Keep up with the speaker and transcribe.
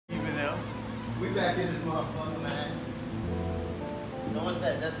back in this motherfucker, man. So what's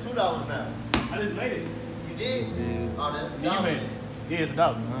that? That's $2 now. I just made it. You did? Dude. Oh, that's You $1. made it. Yeah, it's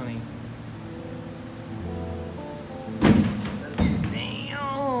 $1. Money. Let's get it.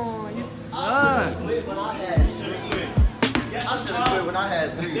 Damn, you I suck. should've quit when I had three. I should've quit when I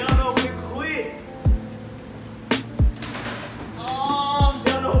had They 3. don't know when to quit. Oh,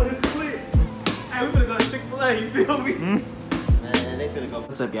 They don't know when to quit. Hey, we finna go to Chick-fil-A, you feel me? man, they finna go.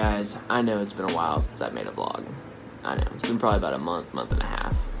 What's up, guys? I know it's been a while since I've made a vlog. I know, it's been probably about a month and a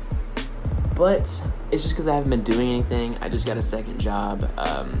half. But it's just because I haven't been doing anything. I just got a second job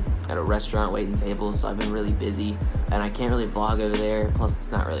at a restaurant waiting tables, so I've been really busy, and I can't really vlog over there. Plus,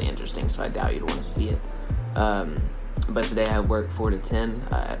 it's not really interesting, so I doubt you'd want to see it. But today I work 4 to 10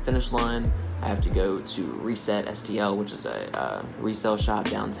 at Finish Line. I have to go to Reset STL, which is a resale shop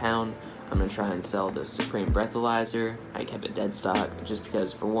downtown. I'm gonna try and sell the Supreme Breathalyzer. I kept it dead stock just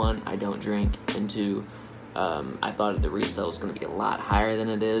because, for one, I don't drink, and two, I thought the resale was gonna be a lot higher than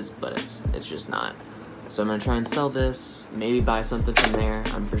it is, but it's just not. So I'm gonna try and sell this, maybe buy something from there.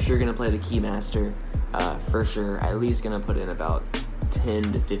 I'm for sure gonna play the Keymaster, for sure. At least gonna put in about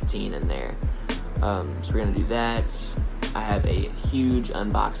 10 to 15 in there. So we're gonna do that. I have a huge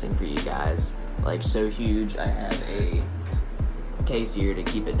unboxing for you guys, like so huge. I have a case here to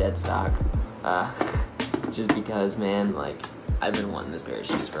keep it dead stock, just because, man, like, I've been wanting this pair of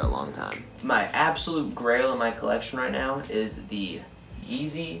shoes for a long time. My absolute grail in my collection right now is the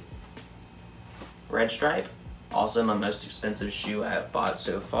Yeezy Red Stripe. Also my most expensive shoe I have bought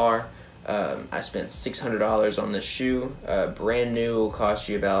so far. I spent $600 on this shoe. Brand new will cost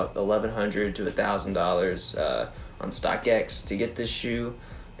you about $1,100 to $1,000 on StockX to get this shoe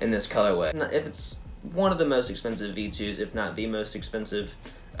in this colorway. If it's one of the most expensive V2s, if not the most expensive,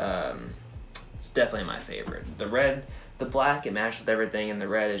 it's definitely my favorite. The red, the black, it matched with everything, and the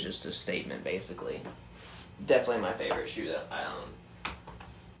red is just a statement, basically. Definitely my favorite shoe that I own.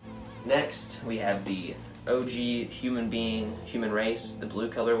 Next, we have the OG Human Race, the blue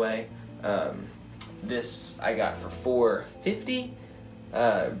colorway. This I got for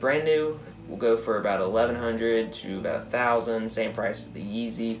 $450. Brand new will go for about $1,100 to about $1,000. Same price as the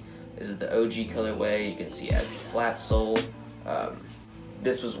Yeezy. This is the OG colorway. You can see it has the flat sole.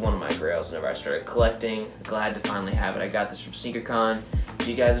 This was one of my grails whenever I started collecting. Glad to finally have it. I got this from SneakerCon. If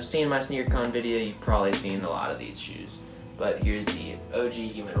you guys have seen my SneakerCon video, you've probably seen a lot of these shoes. But here's the OG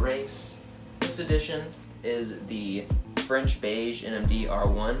Human Race. This edition is the French Beige NMD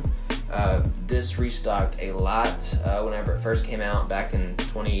R1. This restocked a lot whenever it first came out back in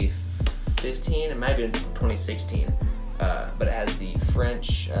 2015. It might have been 2016. But it has the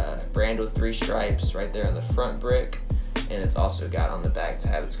French brand with 3 stripes right there on the front brick. And it's also got on the back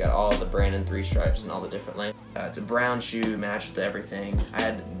tab, it's got all the brand and 3 stripes and all the different lengths. It's a brown shoe, matched with everything.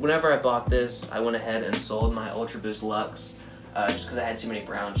 Whenever I bought this, I went ahead and sold my Ultra Boost Luxe, just because I had too many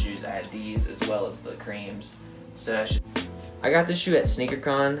brown shoes. I had these as well as the creams. So I got this shoe at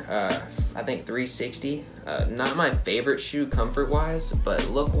SneakerCon, I think $360. Not my favorite shoe comfort-wise, but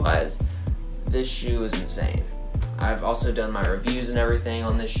look-wise, this shoe is insane. I've also done my reviews and everything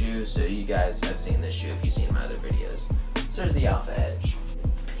on this shoe, so you guys have seen this shoe if you've seen my other videos. So there's the Alpha Edge.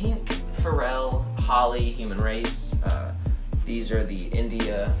 Pink Pharrell Holly Human Race. These are the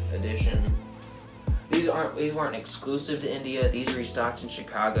India edition. These weren't exclusive to India. These restocked in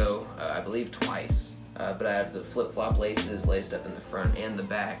Chicago, I believe twice. But I have the flip-flop laces laced up in the front and the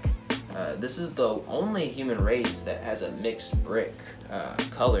back. This is the only Human Race that has a mixed brick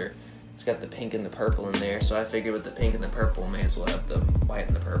color. It's got the pink and the purple in there, so I figured with the pink and the purple, may as well have the white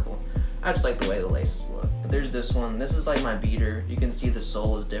and the purple. I just like the way the laces look. But there's this one. This is like my beater. You can see the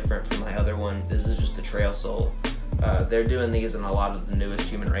sole is different from my other one. This is just the trail sole. They're doing these in a lot of the newest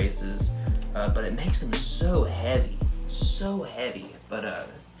Human Races, but it makes them so heavy, but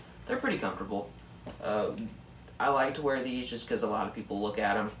they're pretty comfortable. I like to wear these just because a lot of people look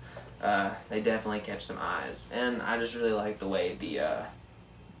at them. They definitely catch some eyes, and I just really like the way the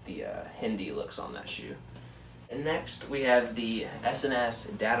Hindi looks on that shoe. And next we have the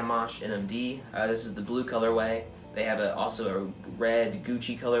SNS Datamash NMD. This is the blue colorway. They have also a red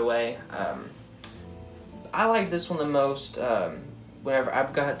Gucci colorway. I like this one the most. Whenever I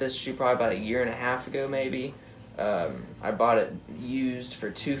got this shoe probably about a year and a half ago maybe. I bought it used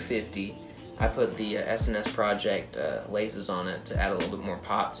for $250. I put the SNS Project laces on it to add a little bit more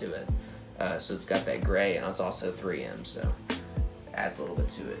pop to it. So it's got that gray, and it's also 3M, so adds a little bit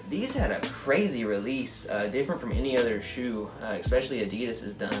to it. These had a crazy release, different from any other shoe, especially Adidas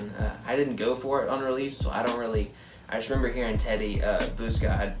has done. I didn't go for it on release, so I just remember hearing Teddy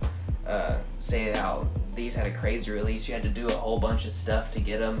Boosgod say how these had a crazy release. You had to do a whole bunch of stuff to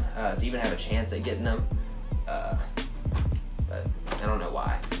get them, to even have a chance at getting them. But I don't know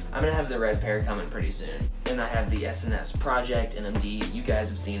why. I'm gonna have the red pair coming pretty soon. Then I have the SNS Project NMD. You guys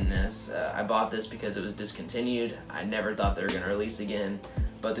have seen this. I bought this because it was discontinued. I never thought they were gonna release again.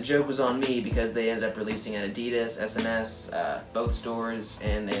 But the joke was on me because they ended up releasing at Adidas, SNS, both stores,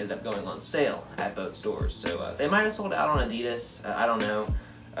 and they ended up going on sale at both stores. So they might have sold out on Adidas, I don't know.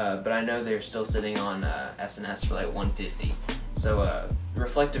 But I know they're still sitting on SNS for like $150. So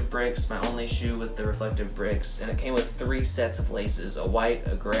reflective bricks, my only shoe with the reflective bricks, and it came with 3 sets of laces, a white,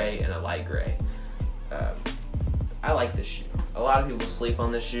 a gray, and a light gray. I like this shoe. A lot of people sleep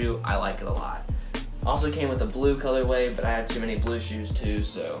on this shoe. I like it a lot. Also came with a blue colorway, but I have too many blue shoes too,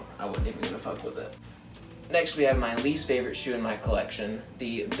 so I wasn't even gonna fuck with it. Next we have my least favorite shoe in my collection,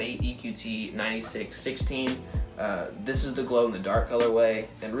 the Bait EQT 9616. This is the glow-in-the-dark colorway,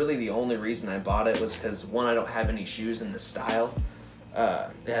 and really the only reason I bought it was because, one, I don't have any shoes in this style.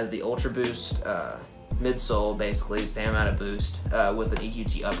 It has the Ultra Boost midsole, basically, same amount of boost, with an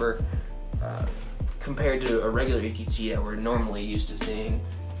EQT upper. Compared to a regular EQT that we're normally used to seeing,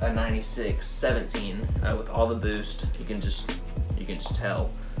 a 9617 with all the boost, you can just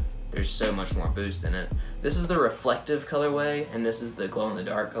tell there's so much more boost in it. This is the reflective colorway, and this is the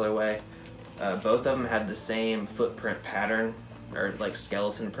glow-in-the-dark colorway. Both of them have the same footprint pattern, or like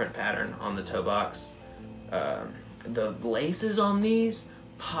skeleton print pattern on the toe box. The laces on these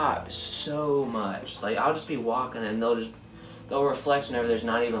pop so much. Like, I'll just be walking and they'll reflect whenever there's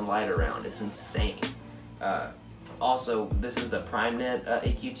not even light around. It's insane. Also, this is the Prime Knit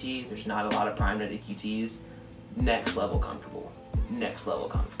EQT. There's not a lot of Prime Knit EQTs. Next level comfortable. Next level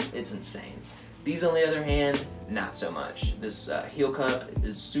comfortable. It's insane. These, on the other hand, not so much. This heel cup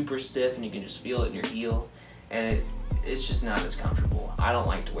is super stiff and you can just feel it in your heel, and it's just not as comfortable. I don't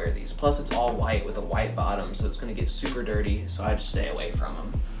like to wear these. Plus, it's all white with a white bottom, so it's gonna get super dirty, so I just stay away from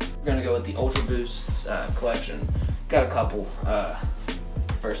them. We're gonna go with the Ultra Boosts collection. Got a couple.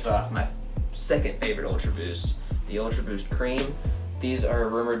 First off, my second favorite Ultra Boost, the Ultra Boost Cream. These are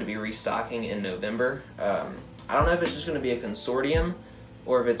rumored to be restocking in November. I don't know if it's just gonna be a consortium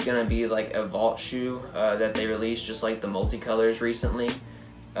or if it's gonna be like a vault shoe that they released, just like the multicolors recently.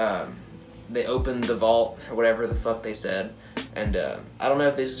 They opened the vault, or whatever the fuck they said, and I don't know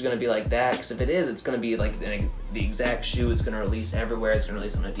if this is gonna be like that, because if it is, it's gonna be like the exact shoe. It's gonna release everywhere. It's gonna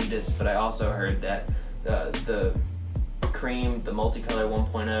release on Adidas, but I also heard that the Cream, the multicolor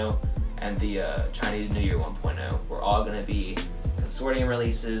 1.0, and the Chinese New Year 1.0 were all gonna be consortium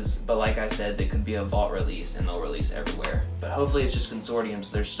releases, but like I said, they could be a vault release and they'll release everywhere. But hopefully it's just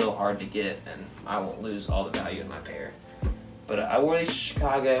consortiums. They're still hard to get, and I won't lose all the value in my pair. But I wore these to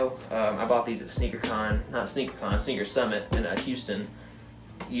Chicago. I bought these at Sneaker Summit in Houston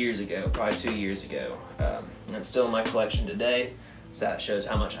years ago, probably 2 years ago. And it's still in my collection today, so that shows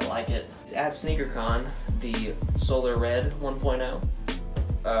how much I like it. At SneakerCon, the Solar Red 1.0.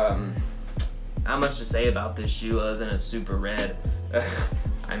 Not much to say about this shoe other than it's super red.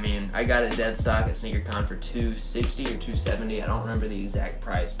 I mean, I got it dead stock at SneakerCon for $260 or $270. I don't remember the exact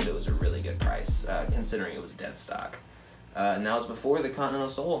price, but it was a really good price considering it was dead stock. And that was before the Continental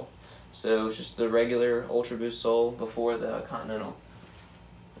sole. So it's just the regular Ultra Boost sole before the Continental.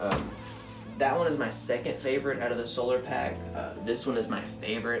 That one is my second favorite out of the Solar pack. This one is my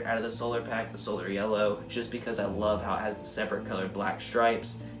favorite out of the Solar pack, the Solar Yellow, just because I love how it has the separate colored black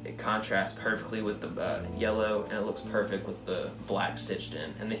stripes. It contrasts perfectly with the yellow, and it looks perfect with the black stitched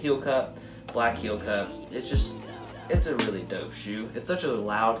in. And the heel cup, black heel cup, it's a really dope shoe. It's such a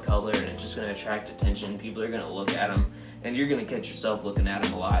loud color, and it's just going to attract attention. People are going to look at them, and you're going to catch yourself looking at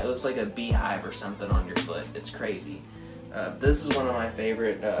them a lot. It looks like a beehive or something on your foot. It's crazy. This is one of my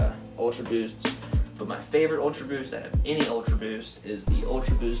favorite Ultra Boosts, but my favorite Ultra Boost out of any Ultra Boost is the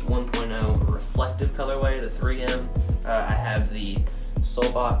Ultra Boost 1.0 reflective colorway, the 3M. I have the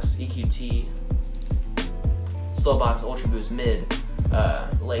Soulbox EQT Soulbox Ultra Boost Mid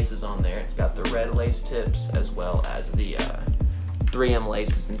laces on there. It's got the red lace tips as well as the 3M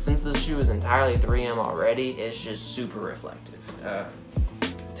laces, and since this shoe is entirely 3M already, it's just super reflective.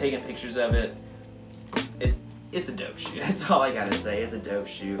 Taking pictures of it, it's a dope shoe. That's all I gotta say. It's a dope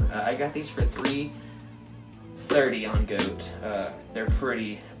shoe. I got these for $330 on GOAT. They're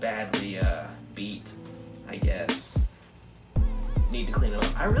pretty badly beat, I guess. Need to clean them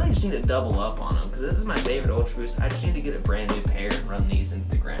up. I really just need to double up on them because this is my favorite Ultra Boost. I just need to get a brand new pair and run these into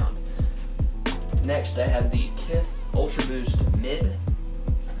the ground. Next, I have the Kith Ultra Boost Mid.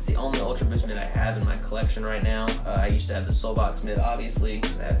 It's the only Ultra Boost Mid I have in my collection right now. I used to have the Soulbox Mid, obviously,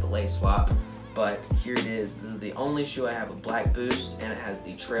 because I have the lace swap. But here it is. This is the only shoe I have with black boost, and it has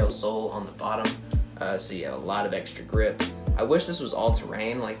the trail sole on the bottom. so yeah, a lot of extra grip. I wish this was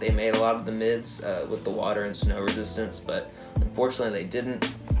all-terrain like they made a lot of the mids with the water and snow resistance, but unfortunately they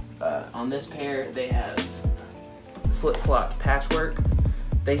didn't. On this pair, they have flip-flop patchwork.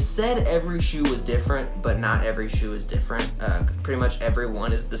 They said every shoe was different, but not every shoe is different. Pretty much every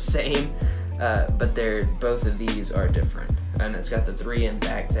one is the same, but both of these are different. And it's got the 3M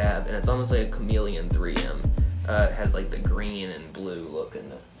back tab, and it's almost like a chameleon 3M. It has like the green and blue look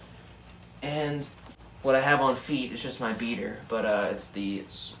in it. And what I have on feet is just my beater, but it's the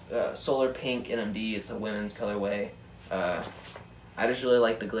Solar Pink NMD. It's a women's colorway. I just really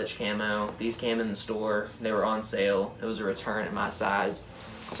like the glitch camo. These came in the store. They were on sale. It was a return at my size.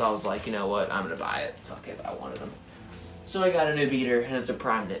 So I was like, you know what, I'm gonna buy it. Fuck it, I wanted them. So I got a new beater, and it's a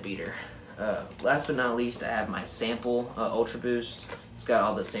prime knit beater. Last but not least, I have my sample Ultra Boost. It's got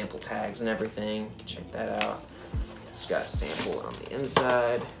all the sample tags and everything. You can check that out. It's got a sample on the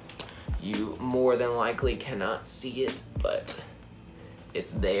inside. You more than likely cannot see it, but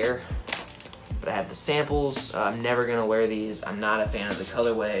it's there. But I have the samples. I'm never gonna wear these. I'm not a fan of the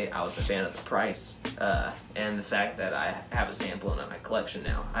colorway. I was a fan of the price and the fact that I have a sample in my collection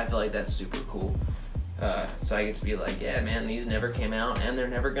now. I feel like that's super cool. So I get to be like, yeah, man, these never came out, and they're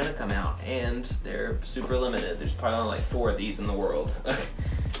never gonna come out, and they're super limited. There's probably only like 4 of these in the world.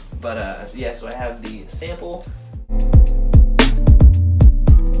 But yeah, so I have the sample.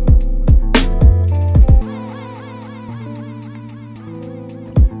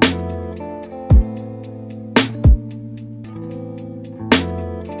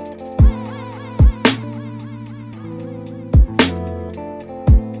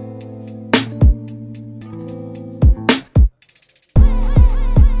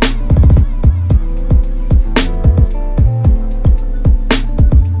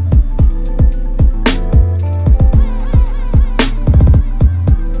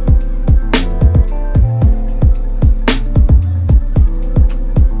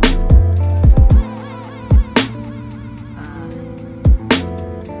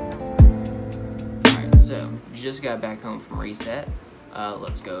 Just got back home from reset.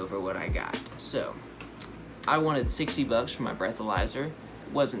 Let's go over what I got. So, I wanted 60 bucks for my breathalyzer. It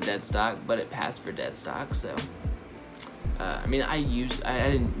wasn't dead stock, but it passed for dead stock, so. I mean, I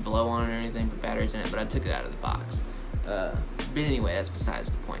didn't blow on it or anything, put batteries in it, but I took it out of the box. But anyway, that's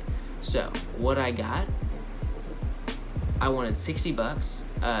besides the point. So, what I got, I wanted 60 bucks.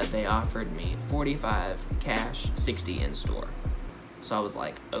 They offered me 45 cash, 60 in store. So I was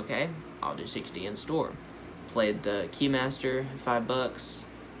like, okay, I'll do 60 in store. Played the Keymaster, $5,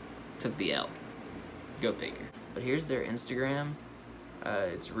 took the L. Go figure. But here's their Instagram.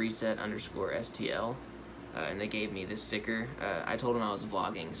 It's reset_STL. And they gave me this sticker. I told them I was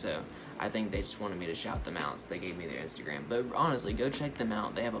vlogging, so I think they just wanted me to shout them out, so they gave me their Instagram. But honestly, go check them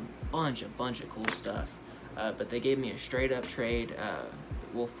out. They have a bunch of cool stuff. But they gave me a straight up trade,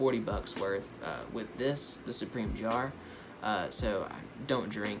 well, 40 bucks worth with this, the Supreme jar. So I don't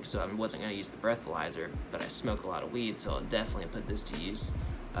drink, so I wasn't going to use the breathalyzer, but I smoke a lot of weed, so I'll definitely put this to use.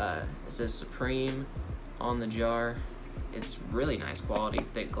 It says Supreme on the jar. It's really nice quality,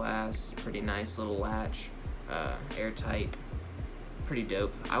 thick glass, pretty nice little latch, airtight, pretty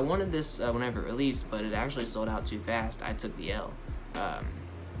dope. I wanted this whenever it released, but it actually sold out too fast. I took the L. But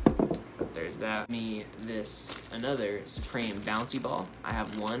there's that. Another Supreme bouncy ball. I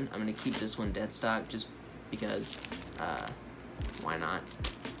have one. I'm going to keep this one dead stock just because, why not?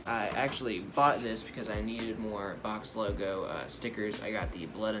 I actually bought this because I needed more box logo stickers. I got the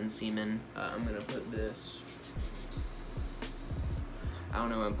Blood and Semen. I'm gonna put this, I don't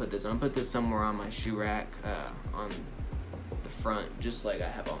know where I'm gonna put this. I'm gonna put this somewhere on my shoe rack, on the front, just like I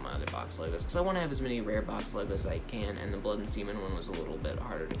have all my other box logos, because I want to have as many rare box logos as I can, and the Blood and Semen one was a little bit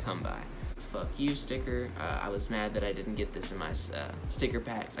harder to come by. Fuck you sticker. I was mad that I didn't get this in my sticker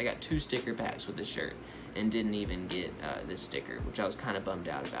packs. I got 2 sticker packs with this shirt and didn't even get this sticker, which I was kind of bummed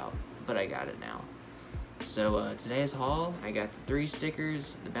out about, but I got it now. So today's haul, I got the 3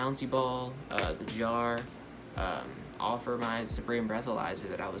 stickers, the bouncy ball, the jar, all for my Supreme breathalyzer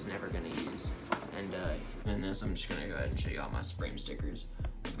that I was never going to use. And in this, I'm just going to go ahead and show you all my Supreme stickers.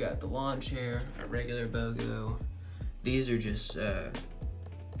 I've got the lawn chair, a regular BOGO. These are just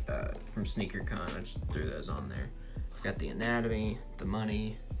from SneakerCon. I just threw those on there. I've got the Anatomy, the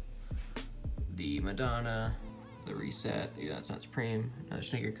Money, the Madonna, the Reset. Yeah, that's not Supreme. Another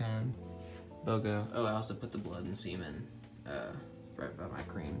SneakerCon, BOGO. Oh, I also put the Blood and Semen right by my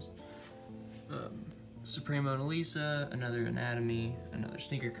creams. Supreme Mona Lisa, another Anatomy, another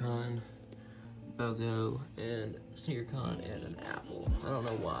SneakerCon, BOGO, and SneakerCon, and an Apple. I don't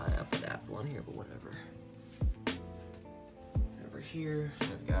know why I put Apple on here, but whatever. Over here,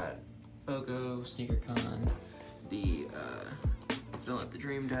 I've got BOGO, SneakerCon, the Don't Let the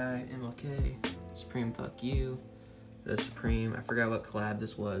Dream Die, MLK, Supreme Fuck You, the Supreme, I forgot what collab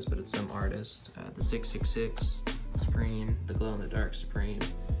this was, but it's some artist, the 666 Supreme, the Glow in the Dark Supreme,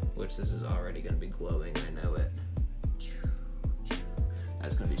 which this is already gonna be glowing, I know it.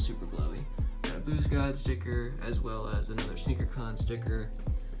 That's gonna be super glowy. Got a Boost God sticker, as well as another SneakerCon sticker,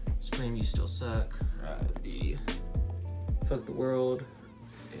 Supreme You Still Suck, the Fuck the World,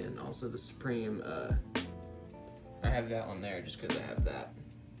 and also the Supreme, I have that one there just because I have that.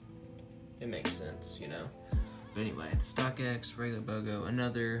 It makes sense, you know. But anyway, the StockX, regular BOGO,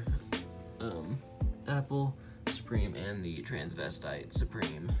 another Apple Supreme, and the Transvestite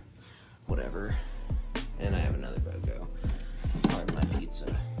Supreme, whatever. And I have another BOGO. Pardon my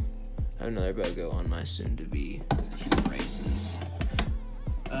pizza. I have another BOGO on my soon-to-be races.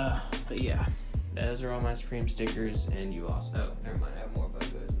 But yeah, those are all my Supreme stickers, and you also, oh, never mind, I have more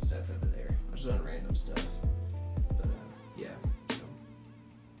BOGOs and stuff over there. I just on random stuff. But yeah, so,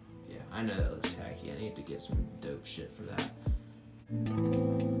 yeah, I know that looks tacky. I need to get some dope shit for that.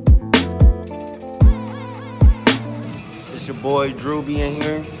 It's your boy Drew being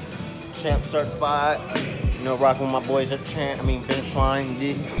here, champ certified. You know, rocking with my boys at Finish Line,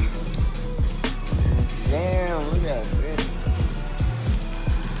 dig. Damn, look at that.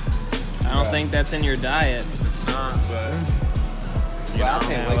 I don't think that's in your diet. It's not, but I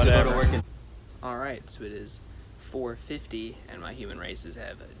can't wait to go to work. Alright, so it is 4:50 and my human races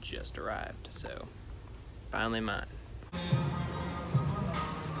have just arrived, so finally mine.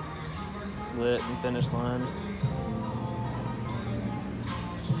 It's lit and Finish Line.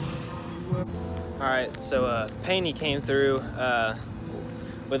 Alright, so Paney came through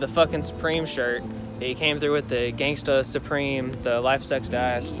with a fucking Supreme shirt. He came through with the Gangsta Supreme, the Life Sucks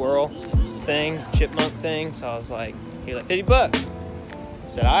Die squirrel thing, chipmunk thing. So I was like, he was like, $50. I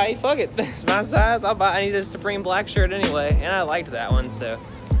said, alright, fuck it. It's my size. I'll buy. I needed a Supreme black shirt anyway, and I liked that one, so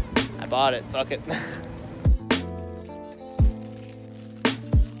I bought it. Fuck it.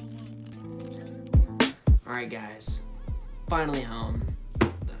 Alright, guys. Finally home.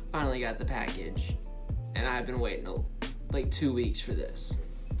 Finally got the package, and I've been waiting like 2 weeks for this.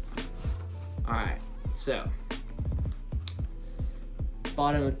 Alright, so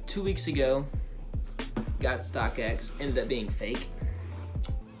bought him 2 weeks ago, got StockX, ended up being fake.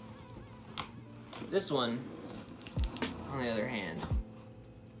 This one, on the other hand,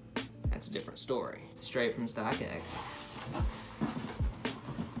 that's a different story, straight from StockX.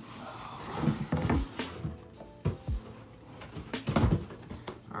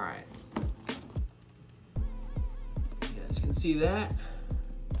 Alright, you guys can see that.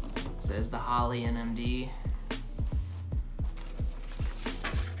 Says the Holly NMD.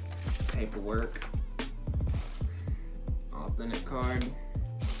 Paperwork. Authentic card.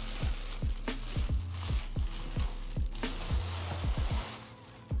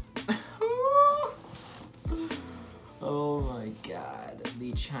 Oh my god.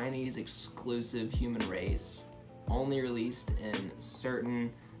 The Chinese exclusive human race. Only released in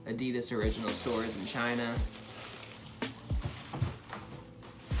certain Adidas original stores in China.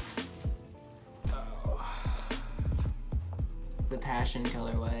 The Passion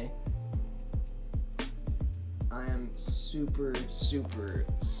colorway. I am super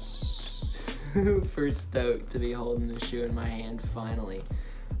stoked to be holding this shoe in my hand finally.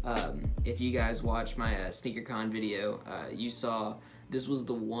 If you guys watched my SneakerCon video, you saw this was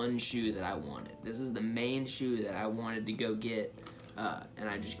the one shoe that I wanted. This is the main shoe that I wanted to go get, and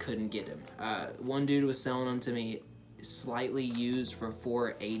I just couldn't get him. One dude was selling them to me slightly used for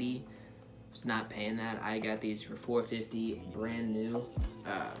 $480. Was not paying that. I got these for $450, brand new.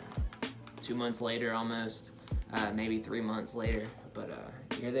 2 months later almost, maybe 3 months later, but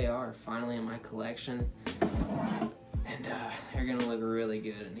here they are, finally in my collection, and they're gonna look really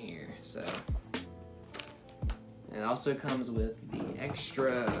good in here. So, and it also comes with the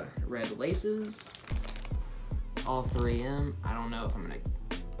extra red laces, all 3M. I don't know if I'm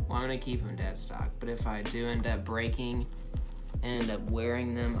gonna keep them dead stock, but if I do end up breaking, end up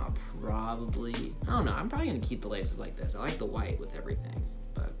wearing them, I'll probably, I don't know, I'm probably gonna keep the laces like this. I like the white with everything,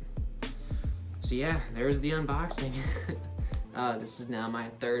 but, so yeah, there's the unboxing. This is now my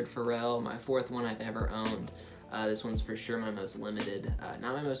third Pharrell, my fourth one I've ever owned. This one's for sure my most limited,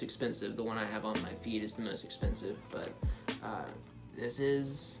 not my most expensive. The one I have on my feet is the most expensive, but this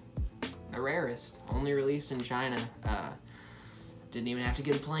is the rarest, only released in China. Didn't even have to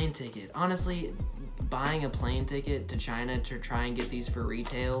get a plane ticket. Honestly, buying a plane ticket to China to try and get these for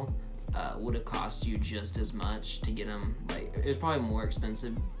retail would have cost you just as much to get them. Like, it was probably more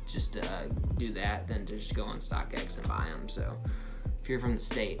expensive just to do that than to just go on StockX and buy them. So if you're from the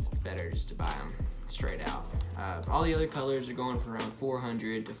States, it's better just to buy them straight out. All the other colors are going for around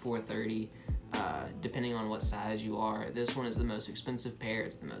 $400 to $430, depending on what size you are. This one is the most expensive pair.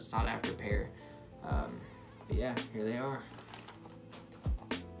 It's the most sought after pair. But yeah, here they are.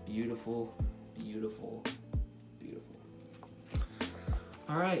 Beautiful, beautiful, beautiful.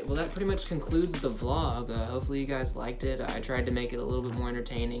 All right, well that pretty much concludes the vlog. Hopefully you guys liked it. I tried to make it a little bit more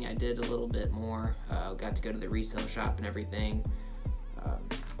entertaining. I did a little bit more. Got to go to the resale shop and everything.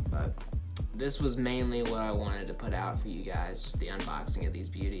 But this was mainly what I wanted to put out for you guys, just the unboxing of these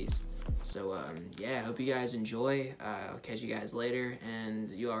beauties. So yeah, I hope you guys enjoy. I'll catch you guys later, and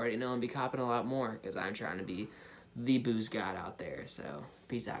you already know I'm be copping a lot more because I'm trying to be the booze god out there. So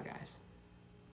peace out, guys.